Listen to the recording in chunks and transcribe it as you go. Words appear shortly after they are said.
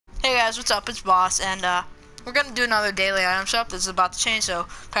guys, what's up? It's Boss, and we're gonna do another daily item shop. This is about to change. So,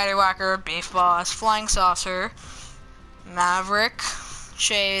 Patty Whacker, Beef Boss, Flying Saucer, Maverick,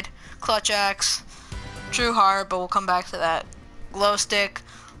 Shade, Clutch Axe, True Heart, but we'll come back to that. Glow Stick,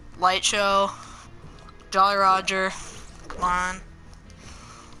 Light Show, Jolly Roger, come on,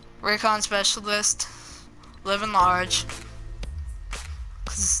 Recon Specialist, Living Large.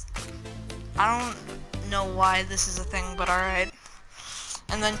 Cause I don't know why this is a thing, but alright.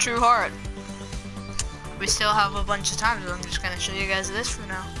 And then True Heart. We still have a bunch of time, so I'm just gonna show you guys this for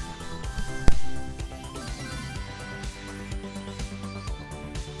now.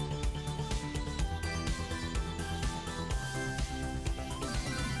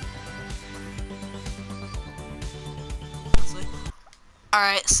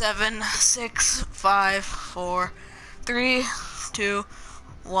 Alright, 7, 6, 5, 4, 3, 2,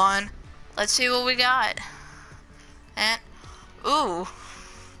 1. Let's see what we got. And ooh,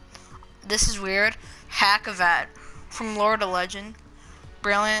 this is weird. Hackavat from Lord of Legend.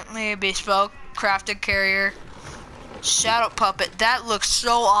 Brilliantly bespoke crafted carrier. Shadow puppet. That looks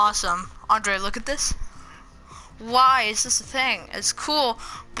so awesome. Andre, look at this. Why is this a thing? It's cool,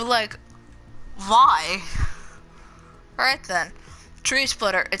 but like, why? Alright then. Tree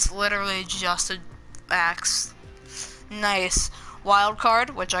splitter. It's literally just a axe. Nice. Wild card,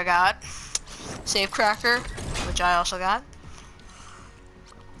 which I got. Safe cracker, which I also got.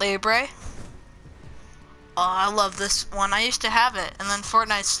 Libre. Oh, I love this one. I used to have it, and then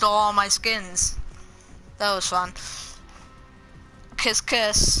Fortnite stole all my skins. That was fun. Kiss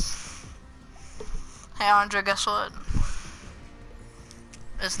Kiss. Hey Andre, guess what?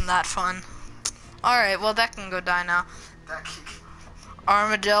 Isn't that fun? Alright, well that can go die now.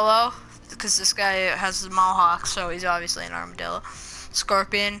 Armadillo, because this guy has a mohawk, so he's obviously an armadillo.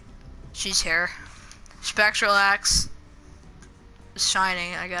 Scorpion, she's here. Spectral Axe,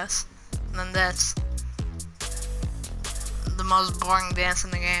 shining, I guess. And then that's the most boring dance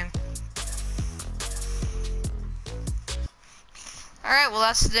in the game. Alright, well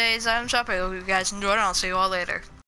that's today's item shop. I hope you guys enjoyed it, and I'll see you all later.